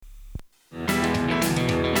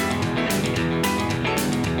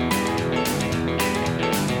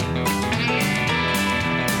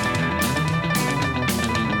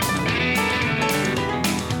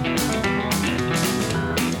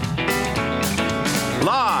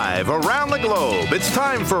Live around the globe, it's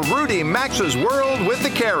time for Rudy Maxa's World with the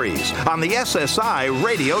Careys on the SSI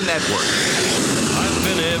Radio Network. I've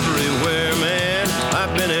been everywhere, man.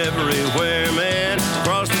 I've been everywhere, man.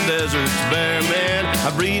 Across the deserts bare, man. I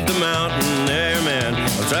breathe the mountain air, man.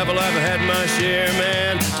 Of travel I've had my share,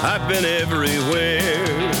 man. I've been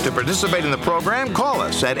everywhere. To participate in the program, call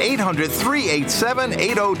us at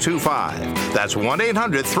 800-387-8025. That's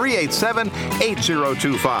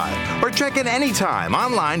 1-800-387-8025. Or check in anytime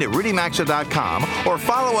online at rudymaxa.com or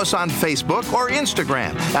follow us on Facebook or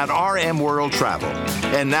Instagram at RM World Travel.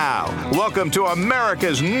 And now, welcome to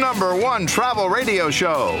America's #1 travel radio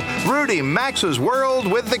show, Rudy Maxa's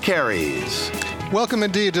World with the Careys. Welcome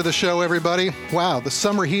indeed to the show, everybody. Wow, the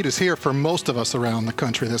summer heat is here for most of us around the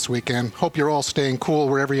country this weekend. Hope you're all staying cool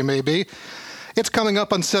wherever you may be. It's coming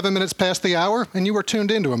up on 7 minutes past the hour, and you are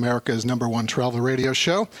tuned into America's #1 travel radio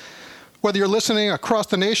show. Whether you're listening across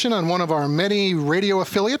the nation on one of our many radio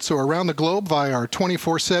affiliates or around the globe via our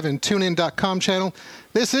 24/7 TuneIn.com channel,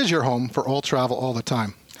 this is your home for all travel all the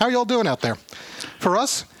time. How are you all doing out there? For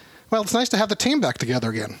us, well, it's nice to have the team back together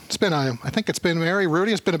again. It's been, I think it's been, Mary,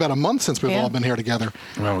 Rudy, it's been about a month since we've all been here together.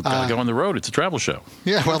 Well, we've got to go on the road. It's a travel show.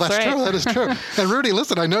 Yeah, well, that's true. That is true. And Rudy,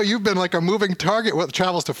 listen, I know you've been like a moving target with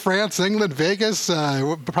travels to France, England, Vegas.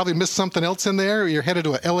 Probably missed something else in there. You're headed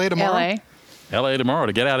to L.A. tomorrow. L.A. tomorrow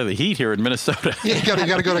to get out of the heat here in Minnesota. Yeah, you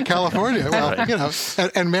got to go to California. Well, you know,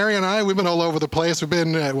 and Mary and I, we've been all over the place. We've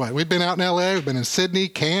been We've been out in L.A. We've been in Sydney,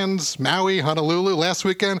 Cairns, Maui, Honolulu. Last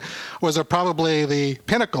weekend was probably the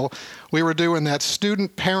pinnacle. We were doing that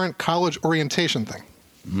student-parent college orientation thing.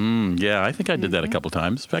 Yeah, I think I did that a couple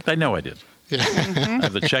times. In fact, I know I did. Yeah. I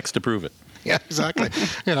have the checks to prove it. Yeah, exactly.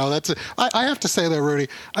 You know, that's. I have to say though, Rudy.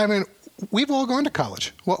 I mean, we've all gone to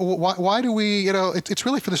college. Why do we? You know, it's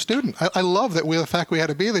really for the student. I love that the fact we had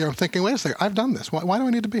to be there. I'm thinking, wait a second, I've done this. Why do I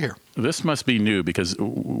need to be here? This must be new because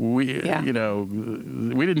we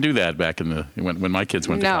didn't do that back in when my kids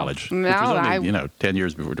went to college. No, which was only, 10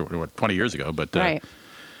 years before, 20 years ago. But right.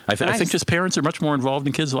 I think just parents are much more involved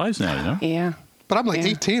in kids' lives now. You know. Yeah. But I'm like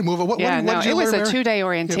 18. What did you it was learn a there? 2-day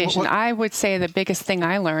orientation. I would say the biggest thing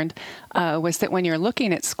I learned was that when you're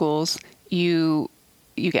looking at schools, you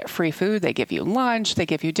get free food, they give you lunch, they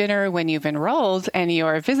give you dinner. When you've enrolled and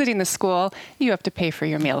you're visiting the school, you have to pay for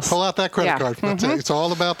your meals. Pull out that credit card. That's it. It's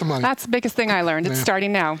all about the money. That's the biggest thing I learned. It's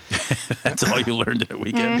starting now. That's all you learned in a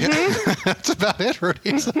weekend. That's about it,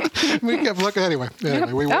 Rudy. We kept looking anyway. We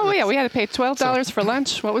had to pay $12 for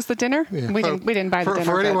lunch. What was the dinner? Yeah. We didn't buy the dinner.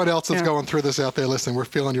 For anyone else that's going through this out there, listen, we're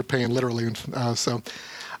feeling your pain literally. All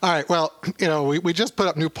right. Well, we just put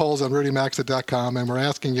up new polls on rudymaxa.com, and we're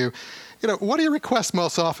asking you, what do you request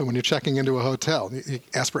most often when you're checking into a hotel? You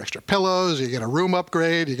ask for extra pillows, you get a room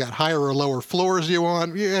upgrade, you got higher or lower floors you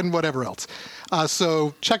want, and whatever else.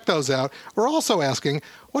 So check those out. We're also asking,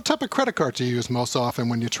 what type of credit card do you use most often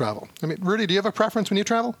when you travel? I mean, Rudy, do you have a preference when you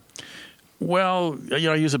travel? Well, I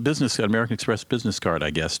use an American Express business card,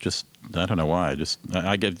 I guess. Just, I don't know why.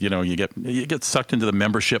 I get, you get sucked into the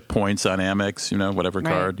membership points on Amex, whatever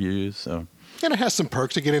card you use. So. And it has some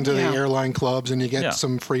perks. You get into the airline clubs, and you get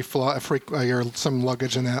some free some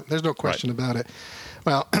luggage and that. There's no question about it.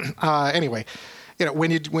 Well, anyway,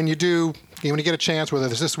 when you get a chance, whether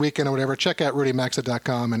it's this weekend or whatever, check out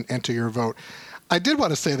rudymaxa.com and enter your vote. I did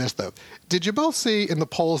want to say this though. Did you both see in the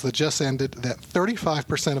polls that just ended that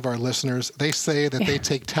 35% of our listeners, they say that they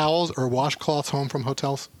take towels or washcloths home from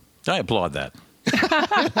hotels? I applaud that.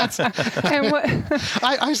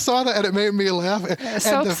 I saw that and it made me laugh.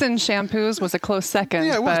 Soaps and shampoos was a close second.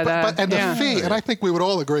 Yeah, it was, and the fee, and I think we would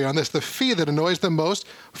all agree on this, the fee that annoys them most,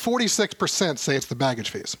 46% say it's the baggage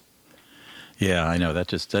fees. Yeah, I know. That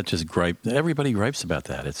just gripe. Everybody gripes about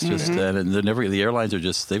that. It's just and the airlines are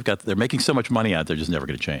they're making so much money out. They're just never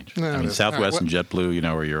going to change. No, I mean, Southwest and JetBlue,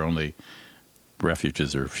 are your only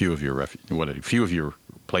refuges, or few of your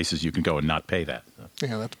places you can go and not pay that.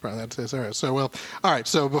 Yeah, that's it. All right. So all right.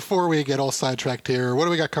 So before we get all sidetracked here, what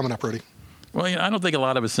do we got coming up, Rudy? Well, I don't think a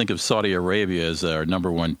lot of us think of Saudi Arabia as our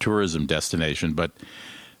 #1 tourism destination, but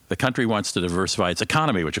the country wants to diversify its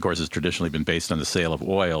economy, which, of course, has traditionally been based on the sale of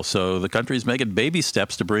oil. So the country is making baby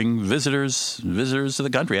steps to bring visitors to the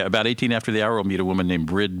country. About 18 after the hour, we'll meet a woman named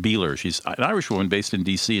Brid Beeler. She's an Irish woman based in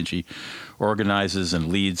D.C., and she organizes and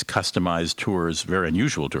leads customized tours, very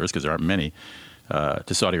unusual tours because there aren't many,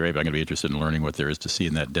 to Saudi Arabia. I'm going to be interested in learning what there is to see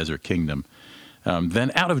in that desert kingdom.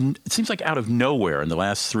 Then it seems like out of nowhere in the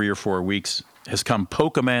last 3 or 4 weeks has come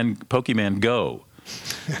Pokemon Go,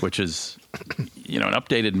 which is an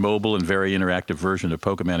updated mobile and very interactive version of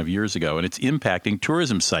Pokemon of years ago, and it's impacting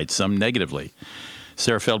tourism sites, some negatively.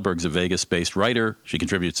 Sarah Feldberg's a Vegas-based writer. She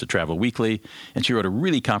contributes to Travel Weekly, and she wrote a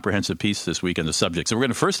really comprehensive piece this week on the subject. So we're going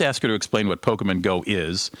to first ask her to explain what Pokémon Go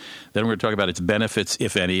is. Then we're going to talk about its benefits,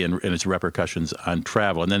 if any, and its repercussions on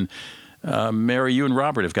travel. And then Mary, you and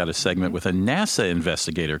Robert have got a segment with a NASA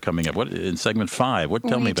investigator coming up. What in segment 5?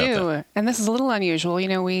 Tell me about that. We do, and this is a little unusual. You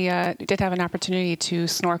know, we did have an opportunity to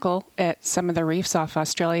snorkel at some of the reefs off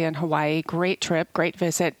Australia and Hawaii. Great trip, great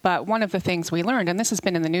visit. But one of the things we learned, and this has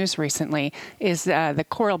been in the news recently, is the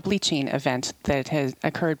coral bleaching event that has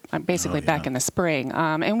occurred basically back in the spring.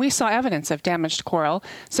 And we saw evidence of damaged coral.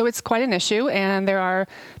 So it's quite an issue, and there are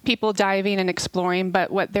people diving and exploring.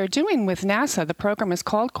 But what they're doing with NASA, the program is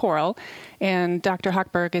called Coral, and Dr.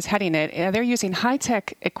 Hochberg is heading it. They're using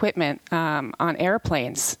high-tech equipment on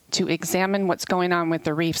airplanes to examine what's going on with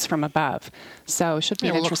the reefs from above. So it should be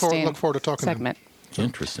an interesting look forward to talking segment. To them.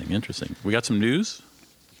 Interesting. We got some news?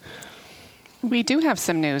 We do have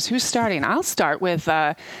some news. Who's starting? I'll start with,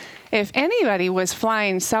 if anybody was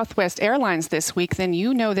flying Southwest Airlines this week, then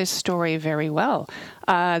you know this story very well.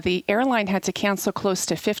 The airline had to cancel close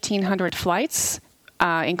to 1,500 flights,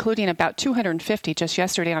 including about 250 just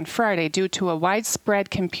yesterday on Friday, due to a widespread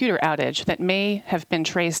computer outage that may have been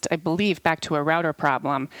traced, I believe, back to a router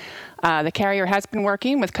problem. The carrier has been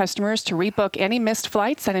working with customers to rebook any missed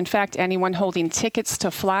flights, and in fact, anyone holding tickets to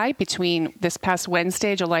fly between this past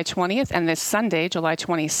Wednesday, July 20th, and this Sunday, July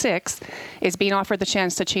 26th, is being offered the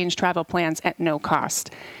chance to change travel plans at no cost.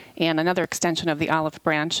 And another extension of the olive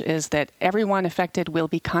branch is that everyone affected will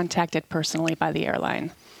be contacted personally by the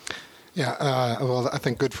airline. Yeah, well, I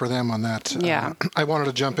think good for them on that. Yeah. I wanted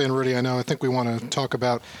to jump in, Rudy. I think we want to talk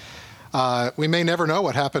about, we may never know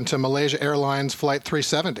what happened to Malaysia Airlines Flight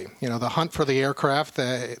 370. You know, the hunt for the aircraft,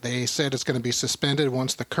 they said it's going to be suspended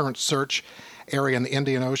once the current search area in the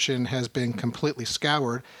Indian Ocean has been completely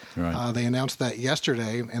scoured. Right. They announced that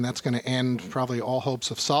yesterday, and that's going to end probably all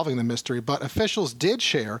hopes of solving the mystery. But officials did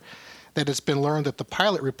share that it's been learned that the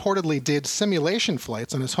pilot reportedly did simulation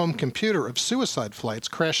flights on his home computer of suicide flights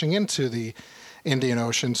crashing into the Indian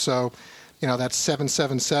Ocean. So, you know, that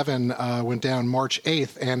 777 went down March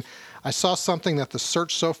 8th. And I saw something that the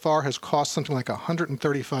search so far has cost something like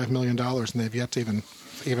 $135 million, and they've yet to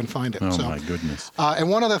even find it. Oh, my goodness. And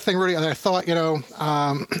one other thing, Rudy, I thought, you know,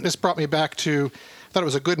 this brought me back to, I thought it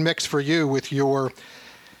was a good mix for you with your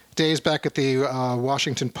days back at the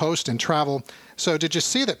Washington Post and travel. So did you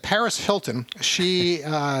see that Paris Hilton, she's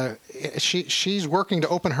working to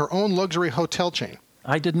open her own luxury hotel chain?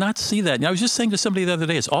 I did not see that. And I was just saying to somebody the other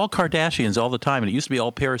day, it's all Kardashians all the time, and it used to be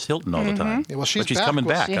all Paris Hilton all the time. Yeah, well, she's coming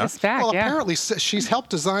back. She's back, well, yeah. apparently she's helped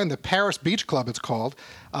design the Paris Beach Club, it's called.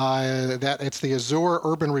 That it's the Azure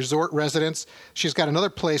Urban Resort Residence. She's got another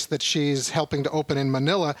place that she's helping to open in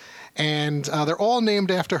Manila, and they're all named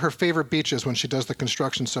after her favorite beaches when she does the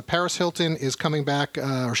construction. So Paris Hilton is coming back,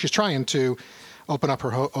 or she's trying to open up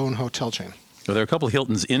her own hotel chain. Well, there are a couple of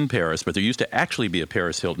Hiltons in Paris, but there used to actually be a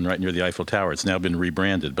Paris Hilton right near the Eiffel Tower. It's now been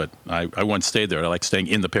rebranded, but I once stayed there. I like staying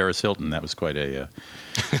in the Paris Hilton. That was quite an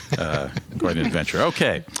adventure.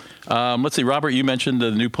 Okay. Let's see, Robert, you mentioned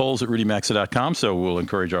the new polls at rudymaxa.com, so we'll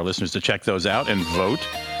encourage our listeners to check those out and vote.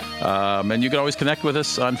 And you can always connect with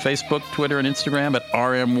us on Facebook, Twitter, and Instagram at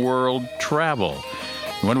RM World Travel.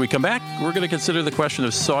 When we come back, we're going to consider the question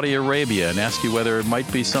of Saudi Arabia and ask you whether it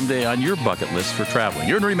might be someday on your bucket list for traveling.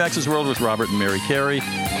 You're in Remax's World with Robert and Mary Carey.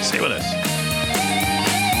 Stay with us.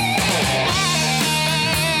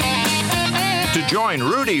 To join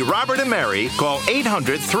Rudy, Robert, and Mary, call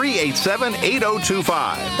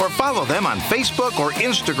 800-387-8025 or follow them on Facebook or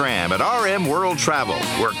Instagram at RM World Travel.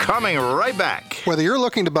 We're coming right back. Whether you're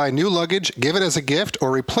looking to buy new luggage, give it as a gift,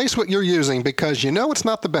 or replace what you're using because you know it's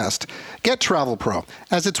not the best, get Travel Pro,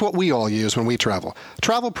 as it's what we all use when we travel.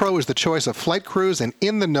 Travel Pro is the choice of flight crews and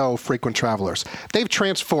in-the-know frequent travelers. They've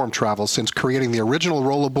transformed travel since creating the original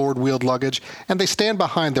rollerboard wheeled luggage, and they stand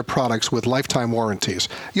behind their products with lifetime warranties.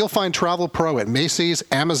 You'll find Travel Pro at Macy's,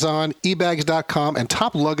 Amazon, ebags.com, and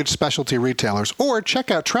top luggage specialty retailers, or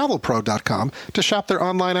check out travelpro.com to shop their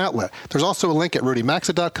online outlet. There's also a link at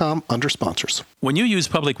rudymaxa.com under sponsors. When you use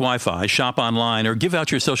public Wi-Fi, shop online, or give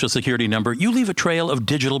out your social security number, you leave a trail of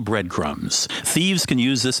digital breadcrumbs. Thieves can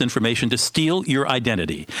use this information to steal your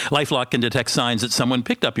identity. LifeLock can detect signs that someone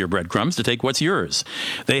picked up your breadcrumbs to take what's yours.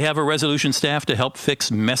 They have a resolution staff to help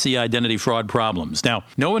fix messy identity fraud problems. Now,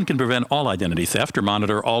 no one can prevent all identity theft or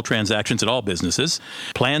monitor all transactions at all businesses, businesses.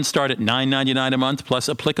 Plans start at $9.99 a month plus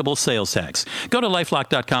applicable sales tax. Go to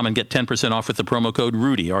LifeLock.com and get 10% off with the promo code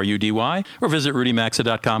Rudy, R-U-D-Y, or visit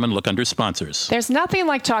RudyMaxa.com and look under sponsors. There's nothing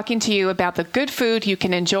like talking to you about the good food you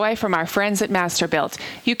can enjoy from our friends at Masterbuilt.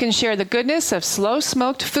 You can share the goodness of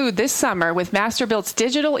slow-smoked food this summer with Masterbuilt's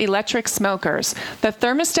digital electric smokers. The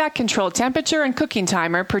thermostat-controlled temperature and cooking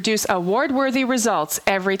timer produce award-worthy results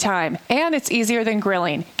every time, and it's easier than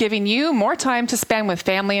grilling, giving you more time to spend with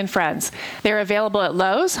family and friends. They're available at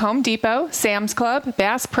Lowe's, Home Depot, Sam's Club,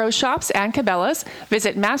 Bass Pro Shops, and Cabela's.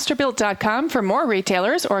 Visit Masterbuilt.com for more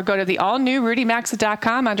retailers or go to the all-new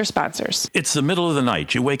RudyMaxa.com under sponsors. It's the middle of the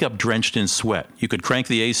night. You wake up drenched in sweat. You could crank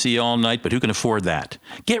the AC all night, but who can afford that?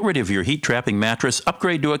 Get rid of your heat-trapping mattress.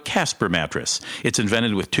 Upgrade to a Casper mattress. It's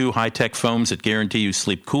invented with 2 high-tech foams that guarantee you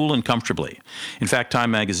sleep cool and comfortably. In fact,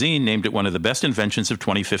 Time magazine named it one of the best inventions of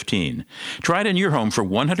 2015. Try it in your home for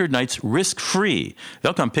 100 nights risk-free.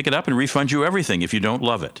 They'll come pick it up and refund you everything if you don't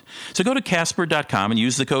love it. So go to Casper.com and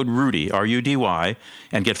use the code Rudy, R-U-D-Y,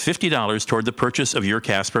 and get $50 toward the purchase of your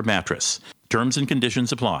Casper mattress. Terms and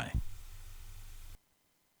conditions apply.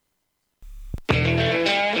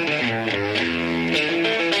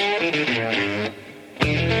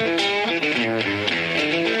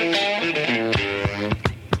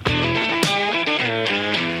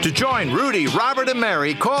 To join Rudy, Robert, and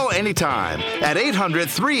Mary, call anytime at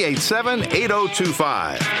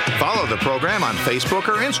 800-387-8025. Follow the program on Facebook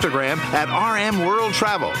or Instagram at RM World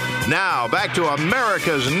Travel. Now, back to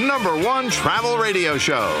America's #1 travel radio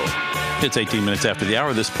show. It's 18 minutes after the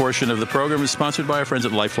hour. This portion of the program is sponsored by our friends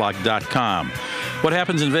at LifeLock.com. What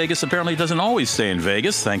happens in Vegas apparently doesn't always stay in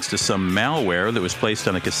Vegas. Thanks to some malware that was placed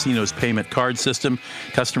on a casino's payment card system,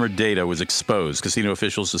 customer data was exposed. Casino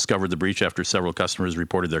officials discovered the breach after several customers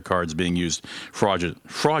reported their cards being used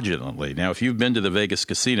fraudulently. Now, if you've been to the Vegas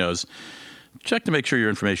casinos, check to make sure your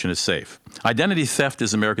information is safe. Identity theft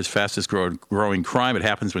is America's fastest growing crime. It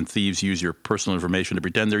happens when thieves use your personal information to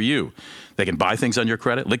pretend they're you. They can buy things on your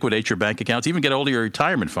credit, liquidate your bank accounts, even get hold of your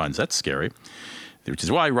retirement funds. That's scary. Which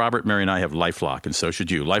is why Robert, Mary, and I have LifeLock, and so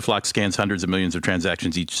should you. LifeLock scans hundreds of millions of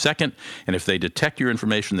transactions each second, and if they detect your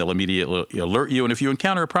information, they'll immediately alert you. And if you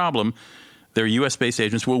encounter a problem, their U.S.-based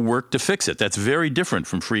agents will work to fix it. That's very different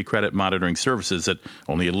from free credit monitoring services that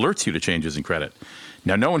only alerts you to changes in credit.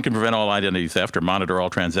 Now, no one can prevent all identity theft or monitor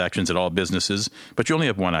all transactions at all businesses, but you only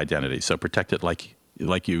have one identity, so protect it like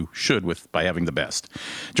you should by having the best.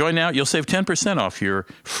 Join now. You'll save 10% off your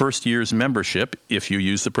first year's membership if you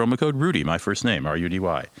use the promo code Rudy, my first name,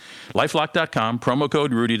 R-U-D-Y. LifeLock.com, promo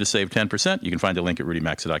code Rudy to save 10%. You can find a link at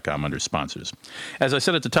RudyMaxa.com under sponsors. As I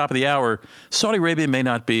said at the top of the hour, Saudi Arabia may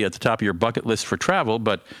not be at the top of your bucket list for travel,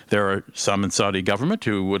 but there are some in Saudi government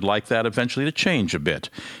who would like that eventually to change a bit.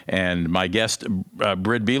 And my guest,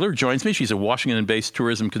 Brid Beeler, joins me. She's a Washington-based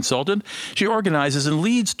tourism consultant. She organizes and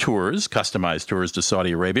leads tours, customized tours to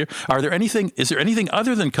Saudi Arabia. Is there anything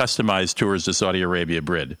other than customized tours to Saudi Arabia,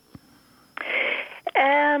 Brid?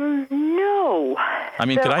 No. I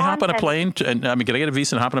mean, could I hop on a plane? Could I get a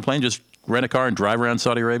visa and hop on a plane, just rent a car and drive around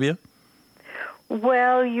Saudi Arabia?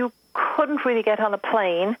 Well, you couldn't really get on a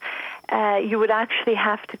plane. You would actually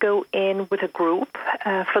have to go in with a group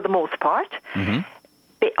for the most part. Mm-hmm.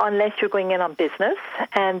 Unless you're going in on business,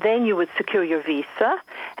 and then you would secure your visa,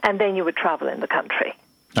 and then you would travel in the country.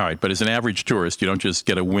 All right, but as an average tourist, you don't just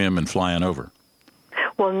get a whim and fly on over.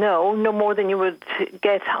 Well, no more than you would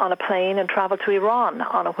get on a plane and travel to Iran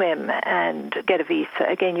on a whim and get a visa.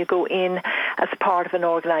 Again, you go in as part of an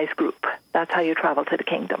organized group. That's how you travel to the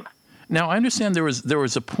kingdom. Now, I understand there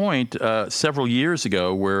was a point several years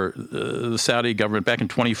ago where the Saudi government, back in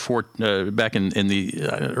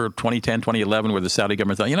 2010, 2011, where the Saudi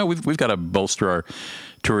government thought, we've got to bolster our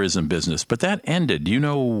tourism business. But that ended. Do you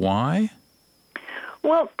know why?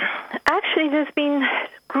 Well, actually, there's been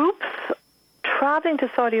groups traveling to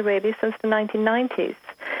Saudi Arabia since the 1990s.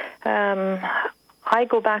 I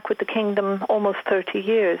go back with the kingdom almost 30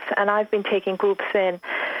 years, and I've been taking groups in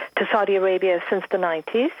to Saudi Arabia since the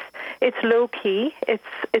 90s. It's low-key. It's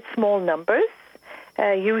small numbers,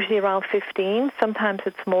 usually around 15. Sometimes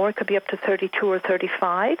it's more. It could be up to 32 or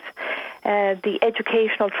 35. The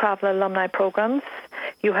educational travel alumni programs,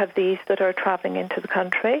 you have these that are traveling into the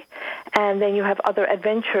country. And then you have other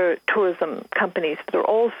adventure tourism companies that are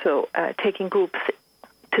also taking groups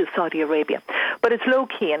to Saudi Arabia. But it's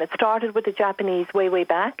low-key, and it started with the Japanese way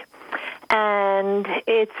back. And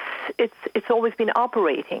it's always been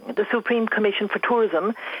operating. The Supreme Commission for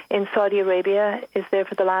Tourism in Saudi Arabia is there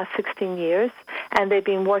for the last 16 years, and they've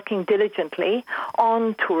been working diligently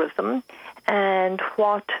on tourism and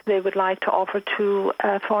what they would like to offer to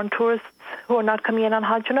foreign tourists who are not coming in on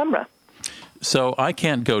Hajj and Umrah. So I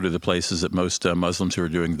can't go to the places that most Muslims who are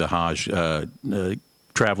doing the Hajj,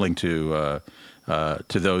 traveling to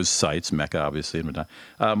those sites, Mecca, obviously, and Medina.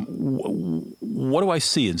 What do I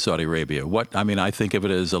see in Saudi Arabia? I think of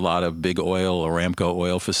it as a lot of big oil, Aramco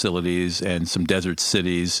oil facilities, and some desert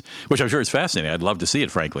cities, which I'm sure is fascinating. I'd love to see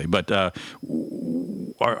it, frankly. But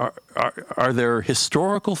are there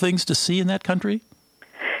historical things to see in that country?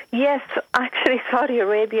 Yes, actually, Saudi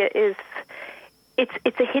Arabia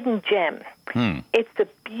it's a hidden gem. It's a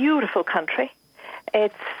beautiful country.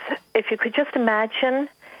 If you could just imagine,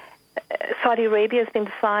 Saudi Arabia has been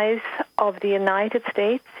the size of the United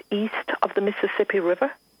States east of the Mississippi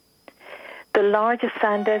River. The largest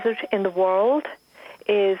sand desert in the world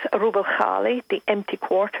is Rub al Khali, the empty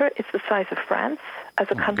quarter. It's the size of France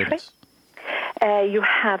as a country. You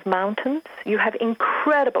have mountains. You have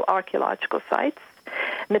incredible archaeological sites.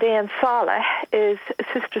 Medain Saleh is a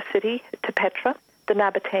sister city to Petra, the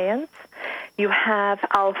Nabateans. You have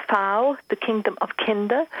Al-Fau, the kingdom of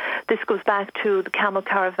Kinda. This goes back to the camel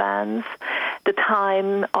caravans, the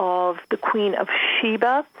time of the Queen of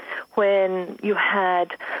Sheba, when you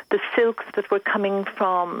had the silks that were coming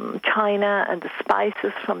from China and the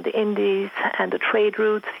spices from the Indies and the trade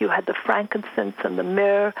routes. You had the frankincense and the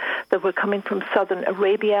myrrh that were coming from southern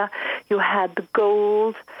Arabia. You had the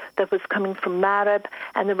gold that was coming from Marib,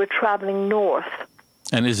 and they were traveling north.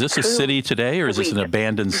 And is this a city today, or is this an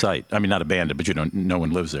abandoned site? I mean, not abandoned, but no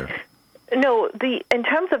one lives there. No, in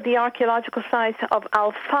terms of the archaeological site of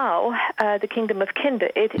Al-Fau, the kingdom of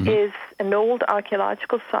Kinda, it is an old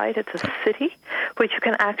archaeological site. It's a city which you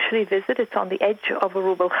can actually visit. It's on the edge of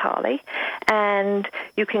Rub al Khali, and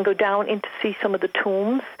you can go down in to see some of the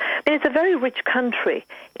tombs. But it's a very rich country,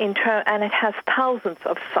 and it has thousands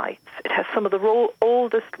of sites. It has some of the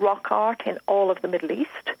oldest rock art in all of the Middle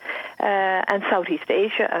East and Southeast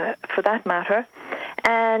Asia, for that matter.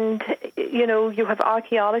 And, you have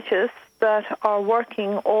archaeologists that are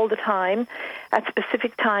working all the time at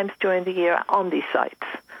specific times during the year on these sites.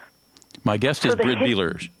 My guest is Brid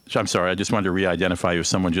Beeler. I'm sorry, I just wanted to re-identify you if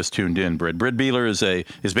someone just tuned in. Brid Beeler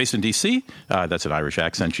is based in D.C. That's an Irish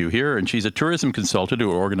accent you hear, and she's a tourism consultant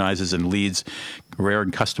who organizes and leads rare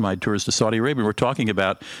and customized tours to Saudi Arabia. We're talking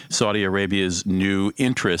about Saudi Arabia's new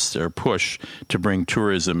interest or push to bring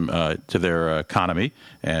tourism to their economy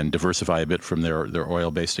and diversify a bit from their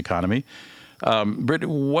oil-based economy. Brid,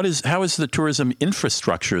 how is the tourism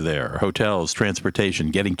infrastructure there? Hotels,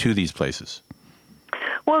 transportation, getting to these places?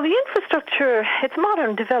 Well, the infrastructure, it's a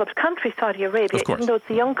modern, developed country, Saudi Arabia, even though it's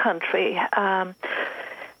a young country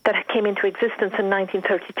that came into existence in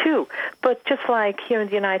 1932. But just like here in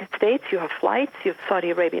the United States, you have flights, you have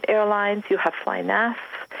Saudi Arabian Airlines, you have FlyNAS,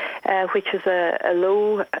 which is a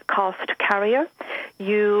low-cost carrier.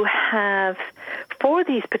 You have, for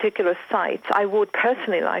these particular sites, I would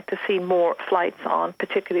personally like to see more flights on,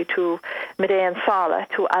 particularly to Medain Saleh,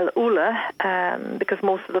 to Al Ula, because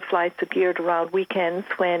most of the flights are geared around weekends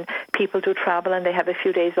when people do travel and they have a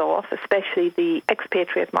few days off, especially the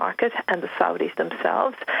expatriate market and the Saudis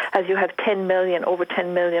themselves, as you have over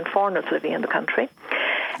 10 million foreigners living in the country.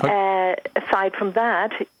 Aside from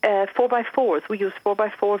that, 4x4s. We use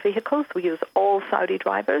 4x4 vehicles. We use all Saudi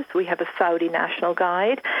drivers. We have a Saudi national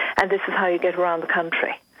guide, and this is how you get around the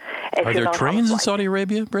country. Are there trains in Saudi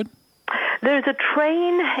Arabia, Brid? There's a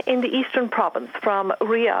train in the eastern province from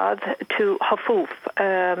Riyadh to Hafuf,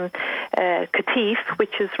 Qatif,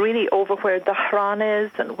 which is really over where Dhahran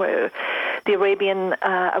is and where the Arabian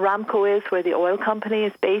Aramco is, where the oil company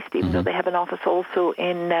is based, even though they have an office also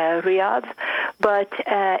in Riyadh. But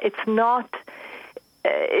it's not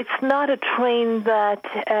a train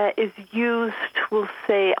that is used, we'll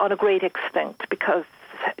say, on a great extent, because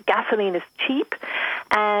gasoline is cheap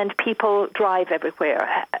and people drive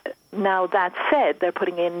everywhere. Now, that said, they're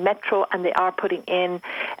putting in metro and they are putting in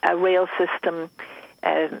a rail system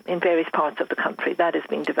in various parts of the country. That is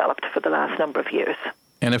being developed for the last number of years.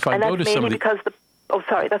 And if I go to some of the...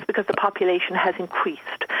 that's because the population has increased.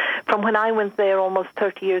 From when I went there almost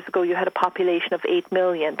 30 years ago, you had a population of 8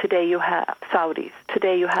 million. Today you have Saudis.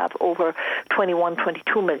 Today you have over 21,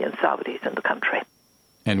 22 million Saudis in the country.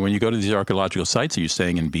 And when you go to these archaeological sites, are you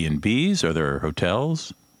staying in B&Bs? Are there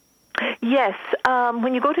hotels? Yes.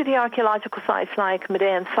 When you go to the archaeological sites like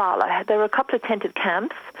Medain Saleh, there are a couple of tented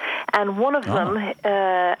camps, and one of them,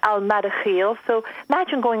 Al-Madakhil. So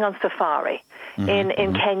imagine going on safari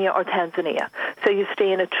in Kenya or Tanzania. So you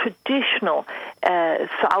stay in a traditional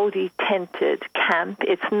Saudi tented camp.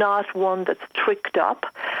 It's not one that's tricked up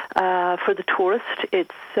for the tourist.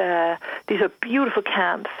 These are beautiful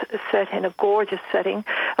camps set in a gorgeous setting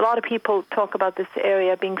A lot of people talk about this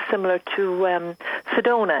area being similar to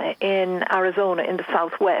Sedona in Arizona in the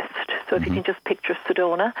southwest. So if you can just picture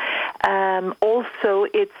Sedona. Also,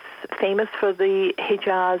 it's famous for the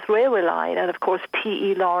Hejaz railway line and, of course,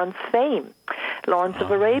 T.E. Lawrence fame, Lawrence of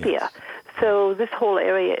Arabia. Yes. So this whole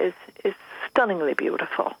area is stunningly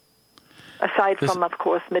beautiful. Aside from, of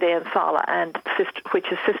course, Medain Sala,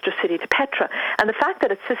 which is sister city to Petra. And the fact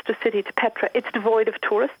that it's sister city to Petra, it's devoid of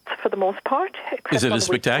tourists for the most part. Is it as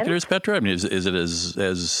spectacular as Petra? I mean, is it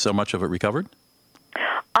as so much of it recovered?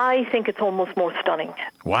 I think it's almost more stunning.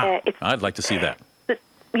 Wow. I'd like to see that.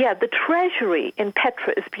 The treasury in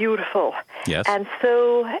Petra is beautiful. Yes. And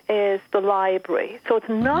so is the library. So it's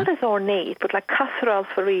not as ornate, but like Qasr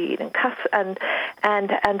al-Farid and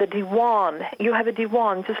the Diwan. You have a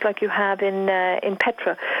Diwan just like you have in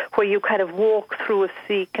Petra, where you kind of walk through a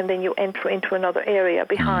sikh and then you enter into another area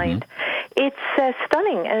behind. It's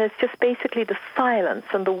stunning, and it's just basically the silence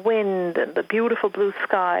and the wind and the beautiful blue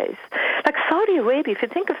skies. Like Saudi Arabia, if you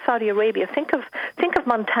think of Saudi Arabia, think of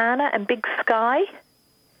Montana and big sky.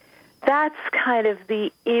 That's kind of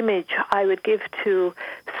the image I would give to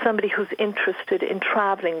somebody who's interested in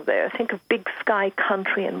traveling there. Think of big sky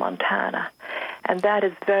country in Montana. And that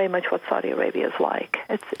is very much what Saudi Arabia is like.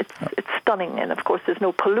 It's stunning. And, of course, there's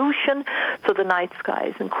no pollution, so the night sky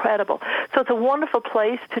is incredible. So it's a wonderful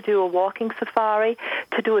place to do a walking safari,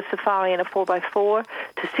 to do a safari in a 4x4,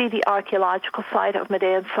 to see the archaeological site of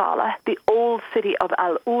Medain Sala, the old city of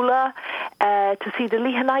Al-Ula, to see the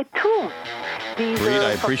Lihanite tomb. Reed,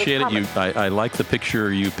 I appreciate it. I like the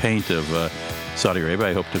picture you paint of Saudi Arabia.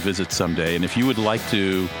 I hope to visit someday. And if you would like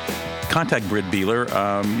to contact Britt Beeler,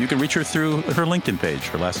 you can reach her through her LinkedIn page.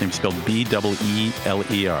 Her last name is spelled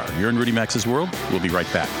B-E-E-L-E-R. You're in Rudy Max's World. We'll be right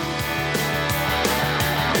back.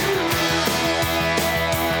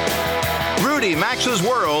 Rudy Max's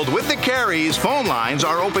World with the Careys phone lines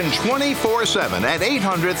are open 24/7 at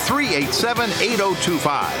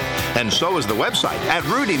 800-387-8025. And so is the website at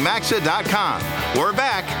rudymaxa.com. We're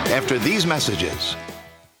back after these messages.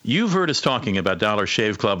 You've heard us talking about Dollar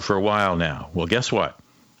Shave Club for a while now. Well, guess what?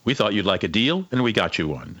 We thought you'd like a deal, and we got you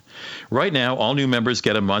one. Right now, all new members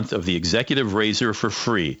get a month of the Executive Razor for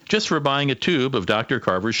free, just for buying a tube of Dr.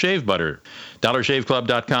 Carver's shave butter.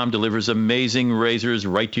 DollarShaveClub.com delivers amazing razors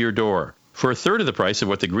right to your door for a third of the price of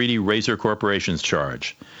what the greedy razor corporations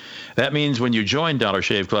charge. That means when you join Dollar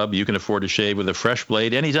Shave Club, you can afford to shave with a fresh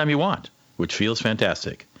blade anytime you want, which feels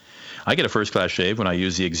fantastic. I get a first-class shave when I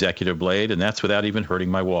use the Executive blade, and that's without even hurting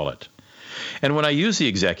my wallet. And when I use the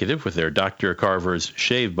Executive with their Dr. Carver's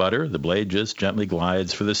shave butter, the blade just gently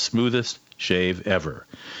glides for the smoothest shave ever.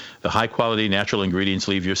 The high-quality natural ingredients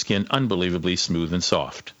leave your skin unbelievably smooth and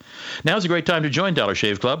soft. Now's a great time to join Dollar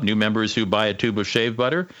Shave Club. New members who buy a tube of shave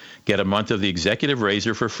butter get a month of the Executive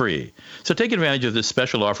Razor for free. So take advantage of this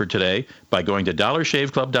special offer today by going to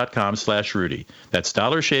dollarshaveclub.com/Rudy. That's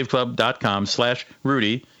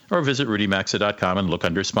dollarshaveclub.com/Rudy, or visit rudymaxa.com and look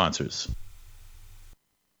under sponsors.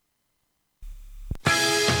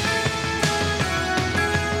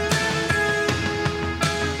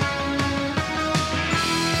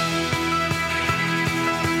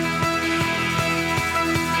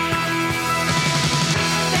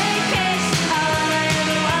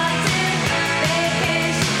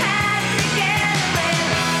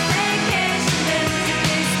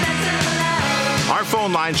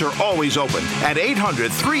 Phone lines are always open at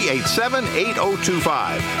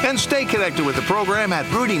 800-387-8025. And stay connected with the program at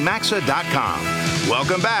rudymaxa.com.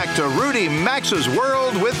 Welcome back to Rudy Max's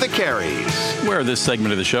World with the Careys. Where this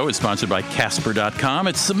segment of the show is sponsored by Casper.com.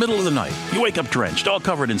 It's the middle of the night. You wake up drenched, all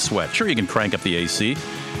covered in sweat. Sure, you can crank up the AC,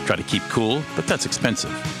 try to keep cool, but that's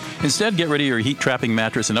expensive. Instead, get rid of your heat-trapping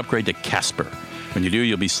mattress and upgrade to Casper. When you do,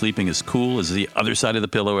 you'll be sleeping as cool as the other side of the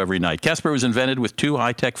pillow every night. Casper was invented with 2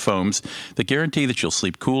 high-tech foams that guarantee that you'll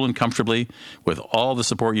sleep cool and comfortably with all the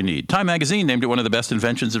support you need. Time magazine named it one of the best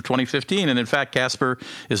inventions of 2015, and in fact, Casper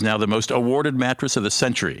is now the most awarded mattress of the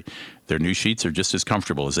century. Their new sheets are just as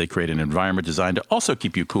comfortable as they create an environment designed to also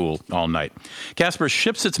keep you cool all night. Casper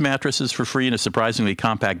ships its mattresses for free in a surprisingly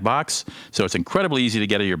compact box, so it's incredibly easy to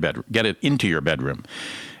get it into your bedroom.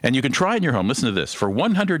 And you can try it in your home. Listen to this. For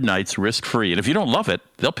 100 nights, risk-free. And if you don't love it,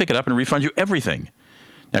 they'll pick it up and refund you everything.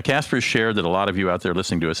 Now, Casper's shared that a lot of you out there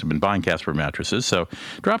listening to us have been buying Casper mattresses. So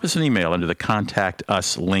drop us an email under the Contact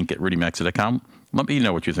Us link at rudymaxa.com. Let me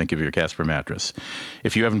know what you think of your Casper mattress.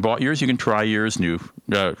 If you haven't bought yours, you can try yours new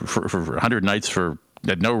for 100 nights for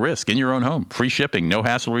at no risk, in your own home. Free shipping, no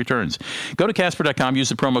hassle returns. Go to Casper.com, use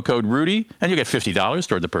the promo code Rudy, and you'll get $50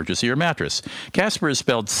 toward the purchase of your mattress. Casper is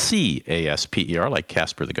spelled C-A-S-P-E-R, like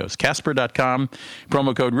Casper the Ghost. Casper.com,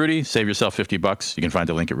 promo code Rudy, save yourself $50. You can find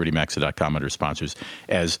the link at RudyMaxa.com under sponsors,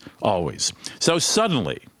 as always. So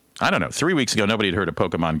suddenly, I don't know, 3 weeks ago, nobody had heard of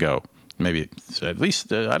Pokemon Go. Maybe at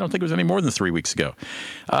least I don't think it was any more than 3 weeks ago.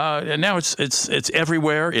 And now it's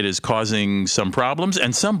everywhere. It is causing some problems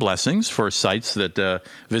and some blessings for sites that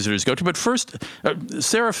visitors go to. But first,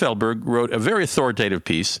 Sarah Feldberg wrote a very authoritative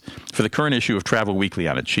piece for the current issue of Travel Weekly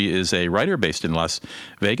on it. She is a writer based in Las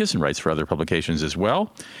Vegas and writes for other publications as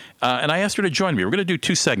well. And I asked her to join me. We're going to do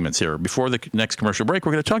 2 segments here. Before the next commercial break,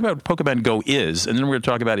 we're going to talk about what Pokemon Go is, and then we're going to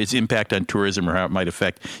talk about its impact on tourism or how it might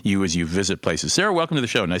affect you as you visit places. Sarah, welcome to the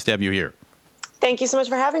show. Nice to have you here. Thank you so much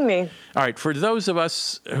for having me. All right. For those of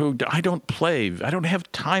us who I don't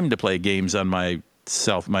have time to play games on my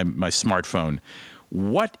smartphone.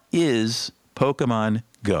 What is Pokemon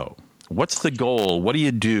Go? What's the goal? What do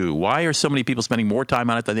you do? Why are so many people spending more time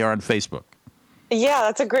on it than they are on Facebook? Yeah,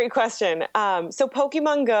 that's a great question. So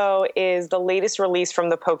Pokemon Go is the latest release from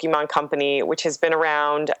the Pokemon Company, which has been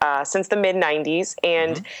around since the mid-90s.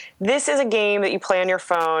 And this is a game that you play on your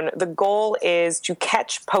phone. The goal is to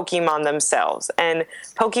catch Pokemon themselves. And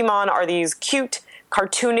Pokemon are these cute,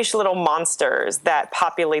 cartoonish little monsters that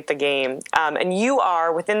populate the game. And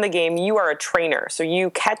within the game, you are a trainer. So you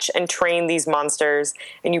catch and train these monsters,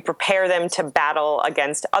 and you prepare them to battle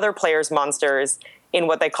against other players' monsters in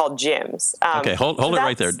what they call gyms. Okay, hold it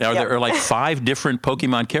right there. Now, there are like 5 different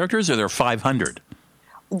Pokemon characters, or there are 500?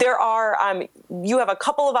 There are, you have a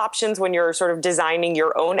couple of options when you're sort of designing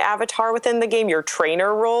your own avatar within the game, your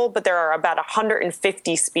trainer role, but there are about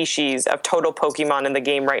 150 species of total Pokemon in the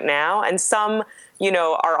game right now. And some,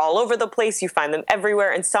 are all over the place. You find them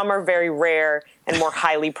everywhere, and some are very rare and more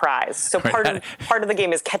highly prized. So part of the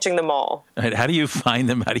game is catching them all. How do you find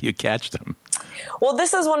them? How do you catch them? Well,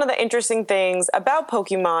 this is one of the interesting things about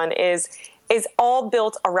Pokemon is all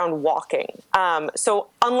built around walking. So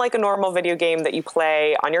unlike a normal video game that you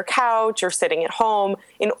play on your couch or sitting at home,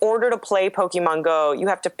 in order to play Pokemon Go, you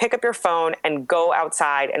have to pick up your phone and go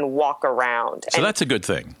outside and walk around. So that's a good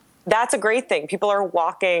thing. That's a great thing. People are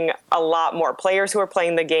walking a lot more. Players who are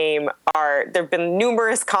playing the game there have been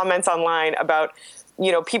numerous comments online about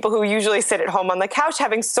people who usually sit at home on the couch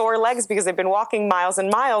having sore legs because they've been walking miles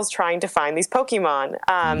and miles trying to find these Pokemon.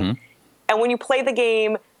 And when you play the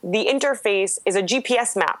game, the interface is a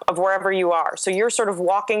GPS map of wherever you are. So you're sort of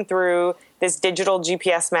walking through this digital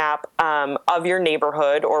GPS map of your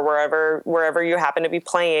neighborhood or wherever you happen to be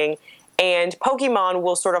playing. And Pokemon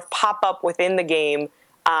will sort of pop up within the game.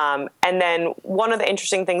 And then one of the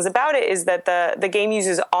interesting things about it is that the game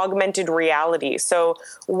uses augmented reality. So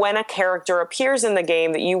when a character appears in the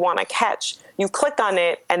game that you want to catch, you click on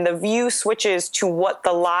it and the view switches to what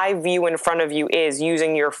the live view in front of you is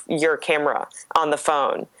using your camera on the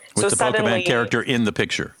phone. With the Pokemon character in the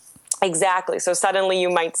picture. Exactly. So suddenly you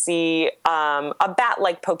might see a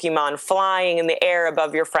bat-like Pokemon flying in the air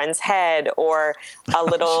above your friend's head, or a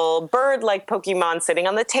little bird-like Pokemon sitting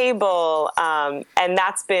on the table. And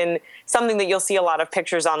that's been something that you'll see a lot of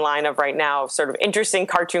pictures online of right now, sort of interesting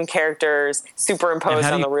cartoon characters superimposed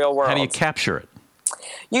on the real world. How do you capture it?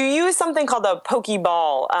 You use something called a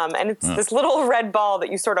Pokeball, and it's this little red ball that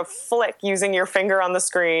you sort of flick using your finger on the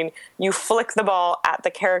screen. You flick the ball at the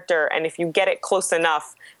character, and if you get it close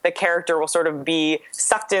enough, the character will sort of be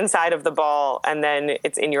sucked inside of the ball, and then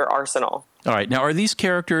it's in your arsenal. All right. Now, are these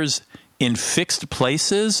characters in fixed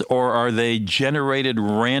places, or are they generated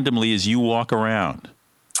randomly as you walk around?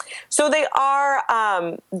 So they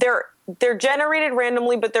are, they're generated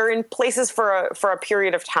randomly, but they're in places for a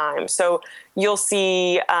period of time. So you'll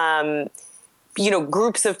see,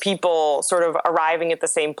 groups of people sort of arriving at the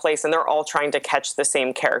same place, and they're all trying to catch the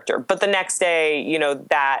same character. But the next day,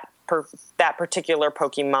 that particular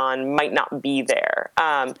Pokemon might not be there.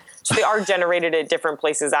 So they are generated at different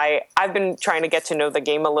places. I've been trying to get to know the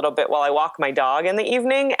game a little bit while I walk my dog in the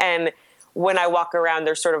evening, and when I walk around,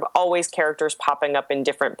 there's sort of always characters popping up in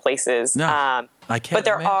different places. No, I can't. But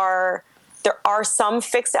there are some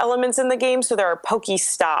fixed elements in the game. So there are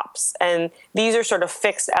Pokestops, and these are sort of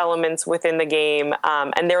fixed elements within the game.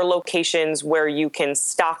 And they're locations where you can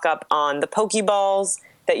stock up on the Pokeballs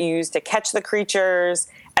that you use to catch the creatures,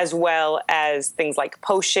 as well as things like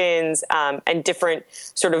potions and different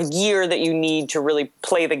sort of gear that you need to really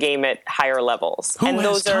play the game at higher levels. Who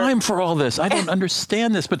has time for all this? I don't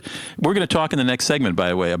understand this, but we're going to talk in the next segment, by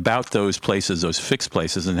the way, about those places, those fixed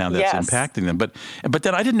places, and how that's impacting them. But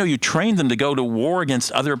then I didn't know you trained them to go to war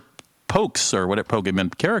against other pokes or what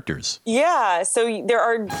Pokemon characters. Yeah, so there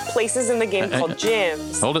are places in the game called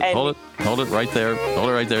gyms. Hold it right there. Hold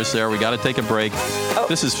it right there, Sarah. We got to take a break. Oh.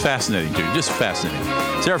 This is fascinating, dude. Just fascinating.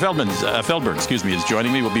 Sarah Feldberg, is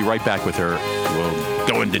joining me. We'll be right back with her. We'll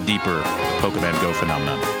go into deeper Pokemon Go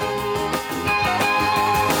phenomenon.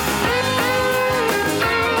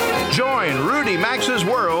 Join Rudy Maxa's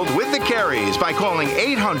world with the Careys by calling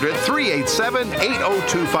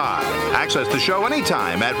 800-387-8025. Access the show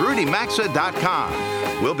anytime at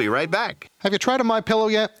rudymaxa.com. We'll be right back. Have you tried a MyPillow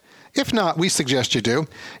yet? If not, we suggest you do.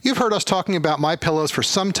 You've heard us talking about MyPillows for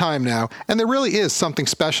some time now, and there really is something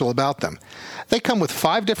special about them. They come with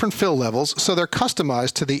 5 different fill levels, so they're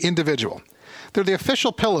customized to the individual. They're the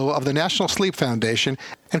official pillow of the National Sleep Foundation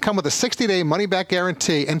and come with a 60-day money-back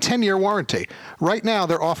guarantee and 10-year warranty. Right now,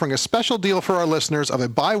 they're offering a special deal for our listeners of a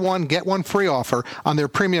buy one, get one free offer on their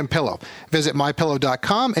premium pillow. Visit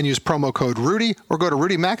MyPillow.com and use promo code Rudy or go to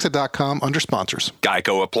RudyMaxa.com under sponsors.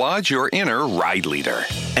 Geico applauds your inner ride leader.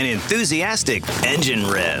 An enthusiastic engine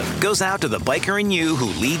rev goes out to the biker in you who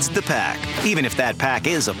leads the pack. Even if that pack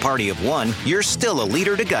is a party of one, you're still a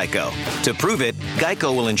leader to Geico. To prove it,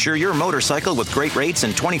 Geico will insure your motorcycle with great rates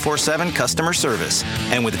and 24/7 customer service.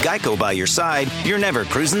 And with Geico by your side, you're never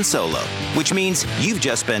cruising solo, which means you've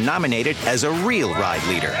just been nominated as a real ride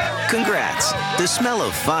leader. Congrats. The smell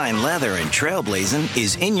of fine leather and trailblazing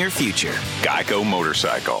is in your future. Geico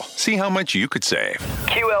Motorcycle. See how much you could save.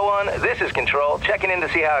 QL1, this is Control, checking in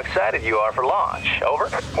to see how excited you are for launch.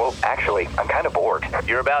 Over? Well, actually, I'm kind of bored.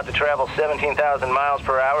 You're about to travel 17,000 miles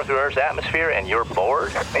per hour through Earth's atmosphere, and you're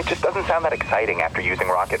bored? It just doesn't sound that exciting after using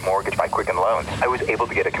Rocket Mortgage by Quicken Loans. I was able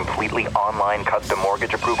to get a completely online custom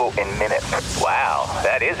mortgage approval in minutes. Wow,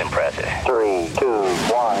 that is impressive. 3, 2,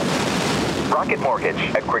 1. Rocket Mortgage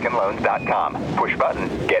at QuickenLoans.com. Push button,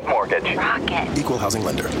 get mortgage. Rocket. Equal housing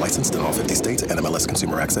lender. Licensed in all 50 states.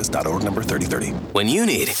 NMLSConsumerAccess.org number 3030. When you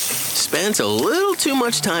need spent a little too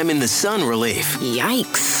much time in the sun relief.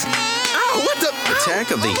 Yikes. Oh, what the?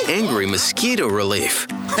 Attack of the angry mosquito relief.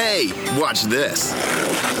 Hey, watch this.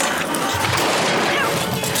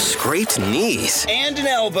 Scraped knees. And an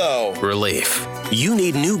elbow. Relief. You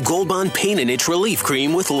need new Gold Bond Pain and Itch Relief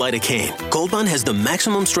Cream with lidocaine. Gold Bond has the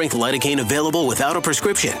maximum strength lidocaine available without a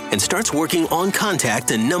prescription and starts working on contact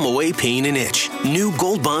to numb away pain and itch. New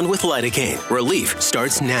Gold Bond with lidocaine. Relief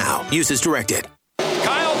starts now. Use as directed.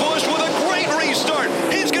 Kyle Busch with a great restart.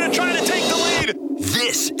 He's going to try to take the lead.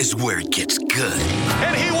 This is where it gets good.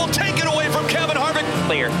 And he will take it away from Kevin Harvick.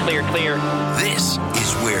 Clear, clear, clear. This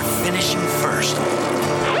is where finishing first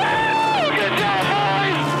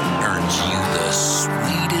earns you the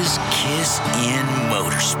sweetest kiss in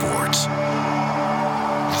motorsports.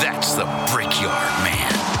 That's the Brickyard,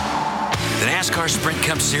 man. The NASCAR Sprint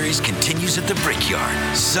Cup Series continues at the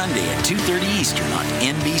Brickyard, Sunday at 2:30 Eastern on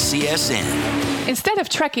NBCSN. Instead of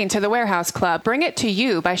trekking to the Warehouse Club, bring it to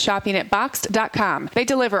you by shopping at Boxed.com. They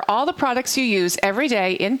deliver all the products you use every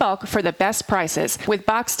day in bulk for the best prices. With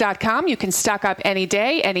Boxed.com, you can stock up any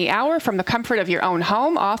day, any hour from the comfort of your own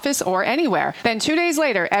home, office, or anywhere. Then 2 days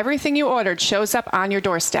later, everything you ordered shows up on your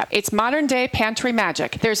doorstep. It's modern-day pantry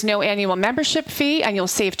magic. There's no annual membership fee, and you'll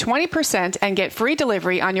save 20% and get free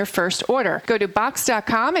delivery on your first order. Go to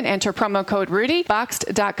Boxed.com and enter promo code Rudy,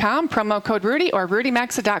 Boxed.com, promo code Rudy, or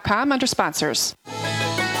RudyMaxa.com under sponsors.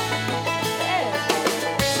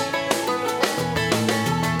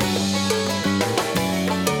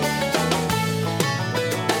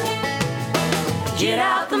 Get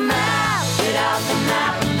out the map,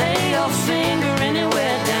 and lay your finger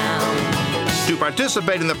anywhere down. To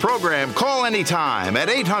participate in the program, call anytime at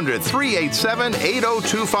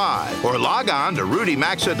 800-387-8025 or log on to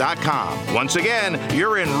rudymaxa.com. Once again,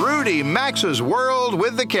 you're in Rudy Maxa's world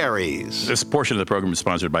with the Careys. This portion of the program is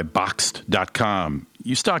sponsored by Boxed.com.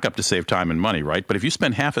 You stock up to save time and money, right? But if you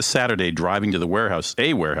spend half a Saturday driving to a warehouse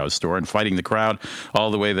store and fighting the crowd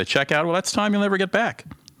all the way to the checkout, well, that's time you'll never get back.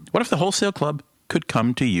 What if the wholesale club could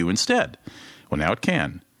come to you instead? Well, now it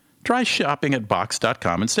can. Try shopping at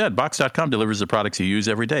Box.com instead. Box.com delivers the products you use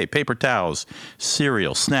every day. Paper towels,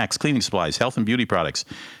 cereal, snacks, cleaning supplies, health and beauty products,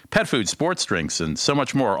 pet food, sports drinks, and so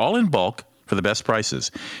much more, all in bulk for the best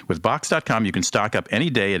prices. With Box.com, you can stock up any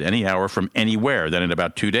day at any hour from anywhere. Then in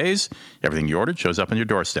about 2 days, everything you ordered shows up on your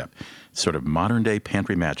doorstep. It's sort of modern-day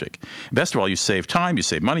pantry magic. Best of all, you save time, you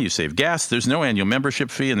save money, you save gas. There's no annual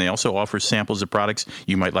membership fee, and they also offer samples of products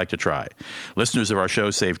you might like to try. Listeners of our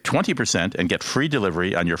show save 20% and get free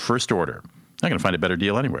delivery on your first order. Not going to find a better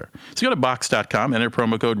deal anywhere. So go to Boxed.com, enter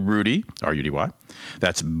promo code Rudy, R-U-D-Y.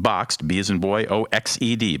 That's Boxed, B as in boy,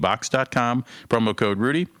 O-X-E-D, Boxed.com, promo code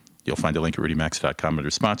Rudy. You'll find a link at rudymax.com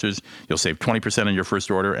under sponsors. You'll save 20% on your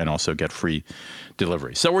first order and also get free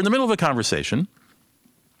delivery. So we're in the middle of a conversation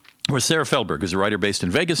with Sarah Feldberg, who's a writer based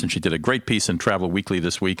in Vegas, and she did a great piece in Travel Weekly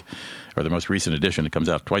this week, or the most recent edition. It comes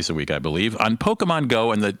out twice a week, I believe, on Pokemon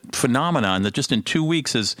Go and the phenomenon that just in 2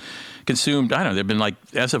 weeks has consumed, I don't know, there have been like,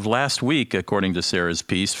 as of last week, according to Sarah's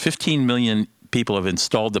piece, 15 million people have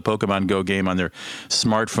installed the Pokemon Go game on their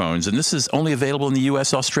smartphones. And this is only available in the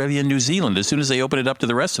U.S., Australia, and New Zealand. As soon as they open it up to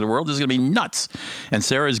the rest of the world, this is going to be nuts. And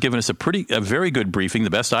Sarah has given us a very good briefing, the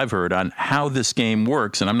best I've heard, on how this game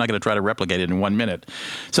works. And I'm not going to try to replicate it in 1 minute.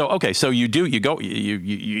 So, okay, so you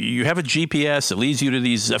have a GPS that leads you to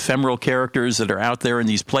these ephemeral characters that are out there in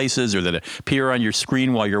these places or that appear on your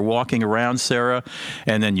screen while you're walking around, Sarah.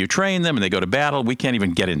 And then you train them and they go to battle. We can't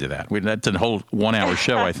even get into that. That's a whole 1 hour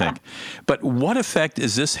show, I think. But what effect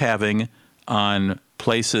is this having on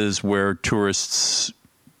places where tourists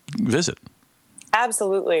visit?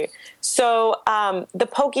 Absolutely. So the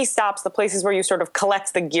Pokestops, the places where you sort of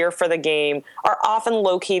collect the gear for the game, are often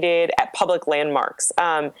located at public landmarks.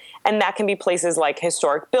 And that can be places like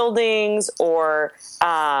historic buildings or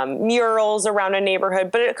murals around a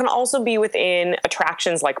neighborhood, but it can also be within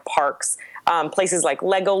attractions like parks. Places like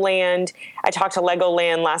Legoland. I talked to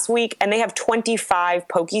Legoland last week, and they have 25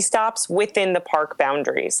 Pokestops within the park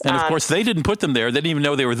boundaries. And, of course, they didn't put them there. They didn't even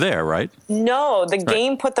know they were there, right? No, the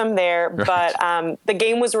game put them there, but the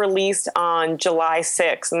game was released on July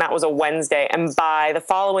 6th, and that was a Wednesday. And by the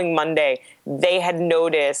following Monday, they had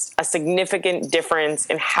noticed a significant difference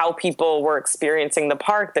in how people were experiencing the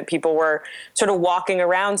park, that people were sort of walking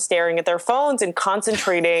around, staring at their phones and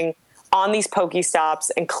concentrating on these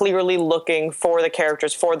Pokestops and clearly looking for the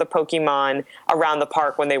characters, for the Pokemon around the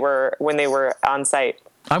park when they were on site.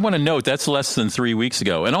 I want to note that's less than 3 weeks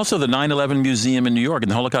ago. And also the 9/11 Museum in New York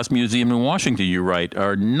and the Holocaust Museum in Washington, you write,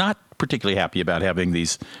 are not particularly happy about having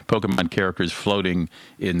these Pokemon characters floating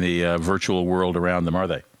in the virtual world around them, are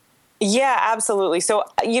they? Yeah, absolutely. So,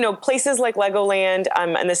 places like Legoland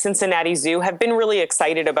and the Cincinnati Zoo have been really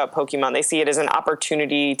excited about Pokemon. They see it as an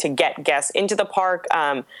opportunity to get guests into the park.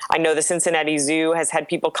 I know the Cincinnati Zoo has had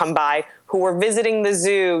people come by who were visiting the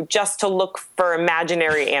zoo just to look for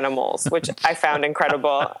imaginary animals, which I found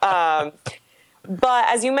incredible. But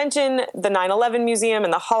as you mentioned, the 9/11 Museum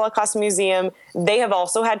and the Holocaust Museum, they have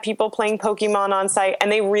also had people playing Pokemon on site,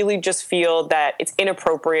 and they really just feel that it's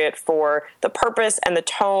inappropriate for the purpose and the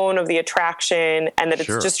tone of the attraction, and that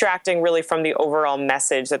it's distracting really from the overall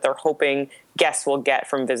message that they're hoping guests will get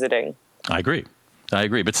from visiting. I agree.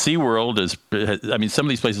 But SeaWorld some of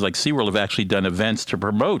these places like SeaWorld have actually done events to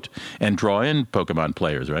promote and draw in Pokemon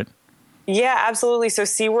players, right? Yeah, absolutely. So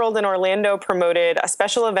SeaWorld in Orlando promoted a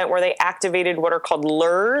special event where they activated what are called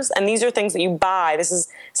lures. And these are things that you buy. This is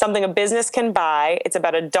something a business can buy. It's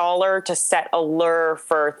about $1 to set a lure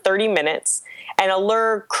for 30 minutes. And a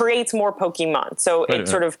lure creates more Pokemon. So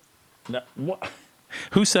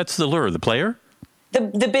Who sets the lure? The player?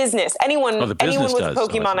 The business, anyone with a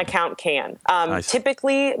Pokemon does. account can.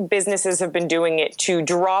 Typically, businesses have been doing it to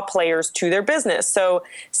draw players to their business. So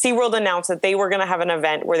SeaWorld announced that they were going to have an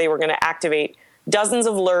event where they were going to activate dozens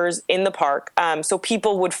of lures in the park, so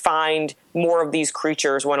people would find more of these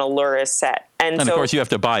creatures when a lure is set. And of course, you have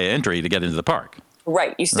to buy an entry to get into the park.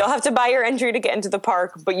 Right. You still have to buy your entry to get into the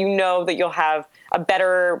park, but you know that you'll have a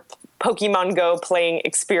better Pokemon Go playing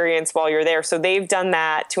experience while you're there. So they've done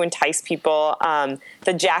that to entice people.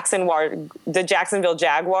 The Jacksonville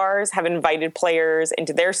Jaguars have invited players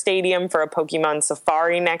into their stadium for a Pokemon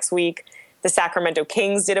Safari next week. The Sacramento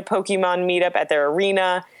Kings did a Pokemon meetup at their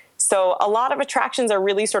arena. So a lot of attractions are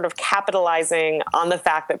really sort of capitalizing on the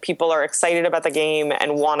fact that people are excited about the game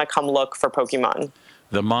and want to come look for Pokemon.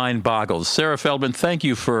 The mind boggles. Sarah Feldman, thank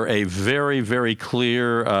you for a very, very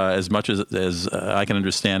clear, as much as I can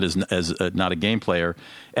understand as not a game player,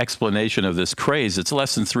 explanation of this craze. It's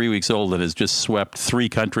less than 3 weeks old and has just swept 3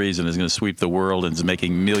 countries and is going to sweep the world and is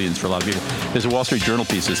making millions for a lot of people. There's a Wall Street Journal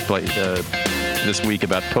piece this week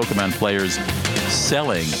about Pokemon players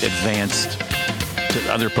selling advanced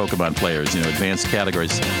to other Pokemon players, advanced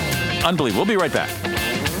categories. Unbelievable. We'll be right back.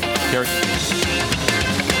 Gary.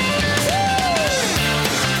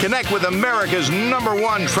 Connect with America's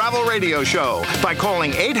 #1 travel radio show by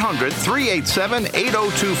calling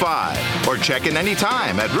 800-387-8025 or check in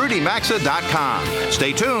anytime at rudymaxa.com.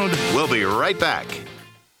 Stay tuned. We'll be right back.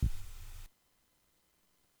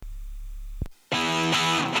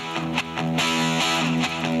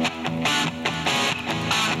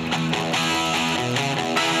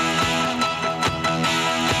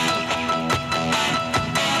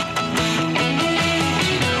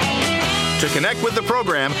 To connect with the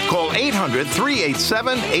program, call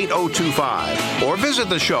 800-387-8025 or visit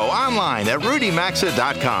the show online at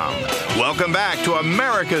rudymaxa.com. Welcome back to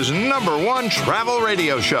America's #1 travel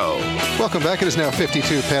radio show. Welcome back. It is now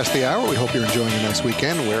 52 past the hour. We hope you're enjoying a nice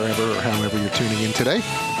weekend wherever or however you're tuning in today.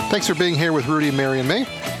 Thanks for being here with Rudy, Mary, and me.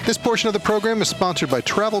 This portion of the program is sponsored by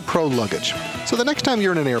Travel Pro Luggage. So the next time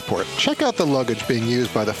you're in an airport, check out the luggage being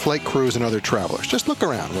used by the flight crews and other travelers. Just look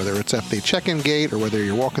around, whether it's at the check-in gate or whether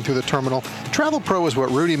you're walking through the terminal. Travel Pro is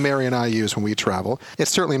what Rudy, Mary, and I use when we travel.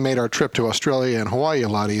 It's certainly made our trip to Australia and Hawaii a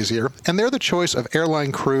lot easier, and they're the choice of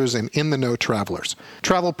airline crews and in-the-know travelers.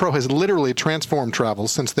 Travel Pro has literally transformed travel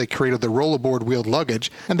since they created the rollaboard wheeled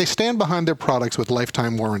luggage, and they stand behind their products with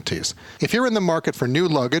lifetime warranties. If you're in the market for new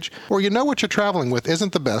luggage, or you know what you're traveling with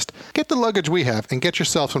isn't the best, get the luggage we have and get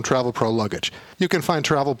yourself some Travel Pro luggage. You can find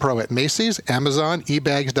Travel Pro at Macy's, Amazon,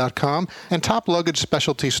 ebags.com, and top luggage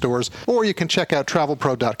specialty stores, or you can check out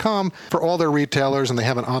travelpro.com for all their retailers, and they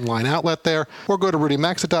have an online outlet there, or go to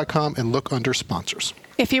rudymaxa.com and look under sponsors.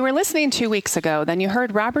 If you were listening 2 weeks ago, then you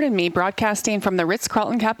heard Robert and me broadcasting from the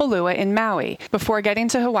Ritz-Carlton Kapalua in Maui. Before getting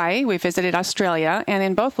to Hawaii, we visited Australia, and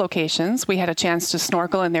in both locations, we had a chance to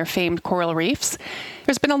snorkel in their famed coral reefs.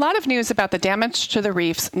 There's been a lot of news about the damage to the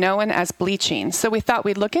reefs known as bleaching, so we thought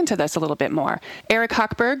we'd look into this a little bit more. Eric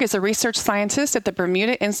Hochberg is a research scientist at the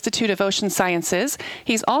Bermuda Institute of Ocean Sciences.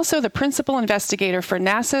 He's also the principal investigator for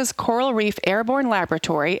NASA's Coral Reef Airborne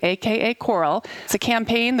Laboratory, aka CORAL. It's a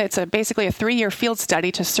campaign that's basically a 3-year field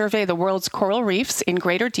study to survey the world's coral reefs in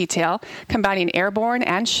greater detail, combining airborne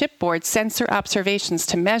and shipboard sensor observations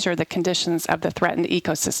to measure the conditions of the threatened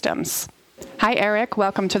ecosystems. Hi, Eric.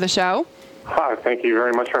 Welcome to the show. Hi, thank you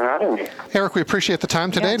very much for having me. Eric, we appreciate the time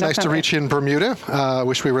today. Nice to reach you in Bermuda.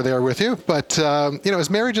 Wish we were there with you. But, as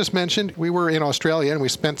Mary just mentioned, we were in Australia and we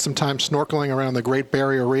spent some time snorkeling around the Great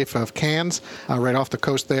Barrier Reef of Cairns, right off the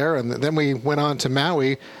coast there. And then we went on to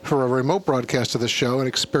Maui for a remote broadcast of the show and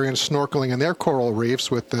experienced snorkeling in their coral reefs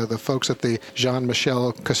with the folks at the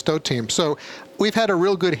Jean-Michel Cousteau team. So we've had a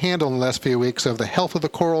real good handle in the last few weeks of the health of the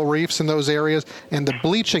coral reefs in those areas and the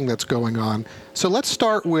bleaching that's going on. So let's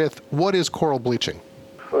start with, what is coral bleaching?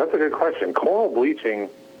 Well, that's a good question. Coral bleaching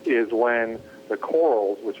is when the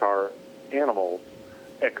corals, which are animals,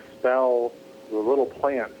 expel the little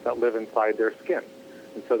plants that live inside their skin.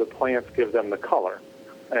 And so the plants give them the color.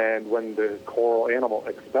 And when the coral animal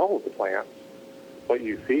expels the plants, what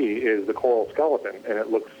you see is the coral skeleton, and it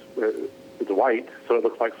looks it's white, so it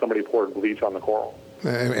looks like somebody poured bleach on the coral.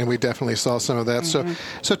 And we definitely saw some of that. Mm-hmm.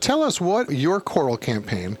 So tell us what your coral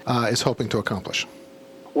campaign is hoping to accomplish.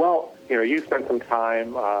 Well, you spent some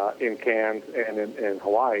time in Cairns and in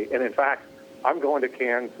Hawaii, and in fact, I'm going to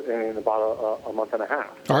Cairns in about a month and a half.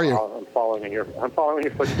 Are you? I'm following in your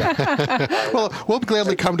footsteps. Well, we'll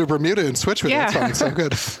gladly come to Bermuda and switch with you. That sounds so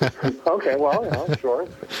good. Okay, well, sure.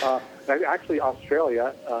 Actually,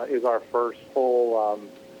 Australia is our first full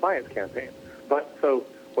science campaign. But so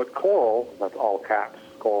what coral, that's all caps,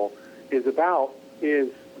 coral, is about is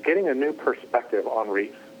getting a new perspective on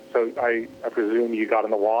reefs. So I presume you got in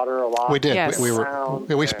the water a lot? We did. Yes. We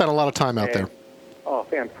spent a lot of time out there. Oh,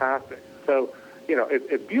 fantastic. So,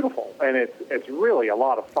 it's beautiful, and it's really a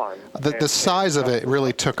lot of fun. The size of it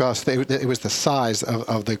really took us. It was the size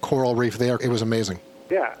of the coral reef there. It was amazing.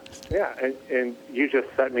 Yeah, and you just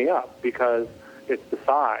set me up, because it's the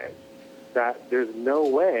size that there's no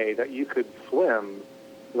way that you could swim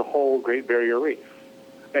the whole Great Barrier Reef.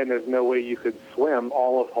 And there's no way you could swim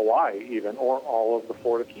all of Hawaii even, or all of the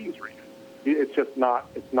Florida Keys Reef. It's just not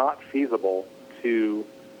feasible to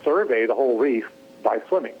survey the whole reef by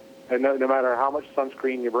swimming. And no matter how much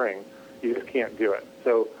sunscreen you bring, you just can't do it.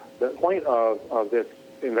 So the point of this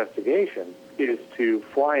investigation is to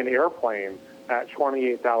fly an airplane at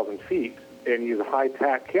 28,000 feet and use a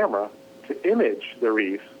high-tack camera to image the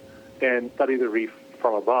reef and study the reef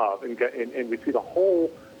from above, and we see the whole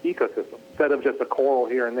ecosystem. Instead of just a coral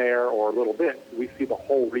here and there or a little bit, we see the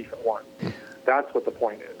whole reef at once. That's what the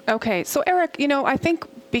point is. Okay. So, Eric, I think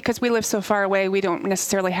because we live so far away, we don't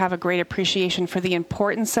necessarily have a great appreciation for the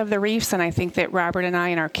importance of the reefs, and I think that Robert and I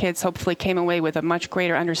and our kids hopefully came away with a much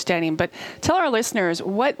greater understanding. But tell our listeners,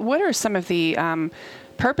 what are some of the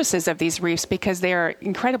purposes of these reefs, because they are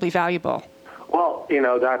incredibly valuable? Well,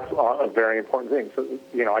 that's a very important thing. So,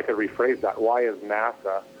 I could rephrase that. Why is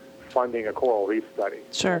NASA funding a coral reef study?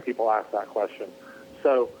 Sure. People ask that question.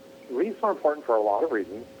 So reefs are important for a lot of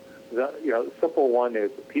reasons. The simple one is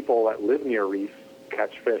people that live near reefs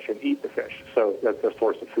catch fish and eat the fish, so that's their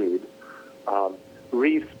source of food.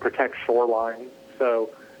 Reefs protect shorelines.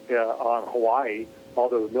 So on Hawaii, all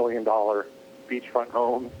those $1 million beachfront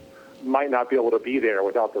homes might not be able to be there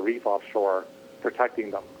without the reef offshore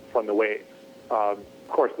protecting them from the waves. Of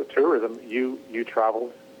course, the tourism, you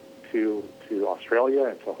travel to Australia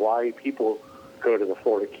and to Hawaii. People go to the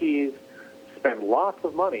Florida Keys, spend lots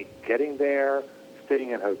of money getting there, staying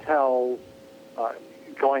in hotels,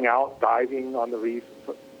 going out, diving on the reefs.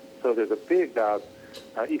 So there's a big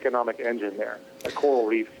economic engine there. The coral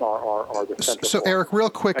reefs are the central. So, Eric, real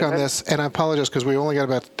quick on this, and I apologize because we only got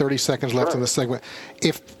about 30 seconds left in this segment.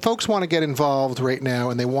 If folks want to get involved right now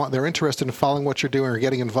and they're interested in following what you're doing or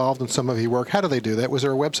getting involved in some of your work, how do they do that? Was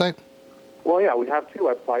there a website? Well, yeah, we have two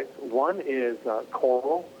websites. One is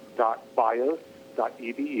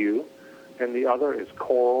coral.bios.edu, and the other is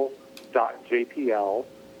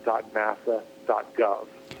coral.jpl.nasa.gov.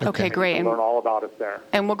 Okay, great. And you can learn all about it there.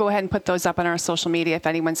 And we'll go ahead and put those up on our social media. If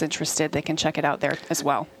anyone's interested, they can check it out there as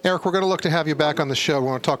well. Eric, we're going to look to have you back on the show. We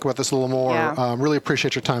want to talk about this a little more. Yeah. Really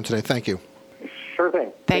appreciate your time today. Thank you. Sure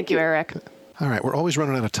thing. Thank you, Eric. All right, we're always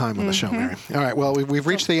running out of time on the show, Mary. All right, well, we've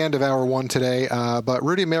reached the end of hour one today, but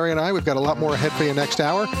Rudy, Mary, and I, we've got a lot more ahead for you next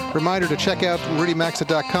hour. Reminder to check out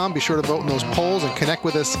rudymaxa.com. Be sure to vote in those polls and connect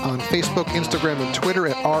with us on Facebook, Instagram, and Twitter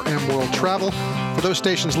at RM World Travel. For those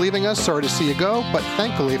stations leaving us, sorry to see you go, but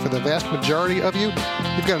thankfully for the vast majority of you,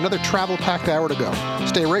 you've got another travel-packed hour to go.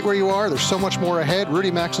 Stay right where you are. There's so much more ahead.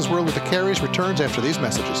 Rudy Maxa's World with the Carries returns after these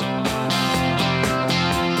messages.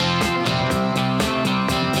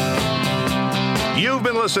 You've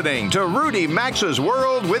been listening to Rudy Maxa's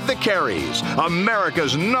World with the Carries,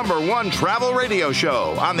 America's #1 travel radio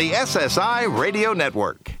show on the SSI Radio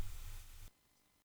Network.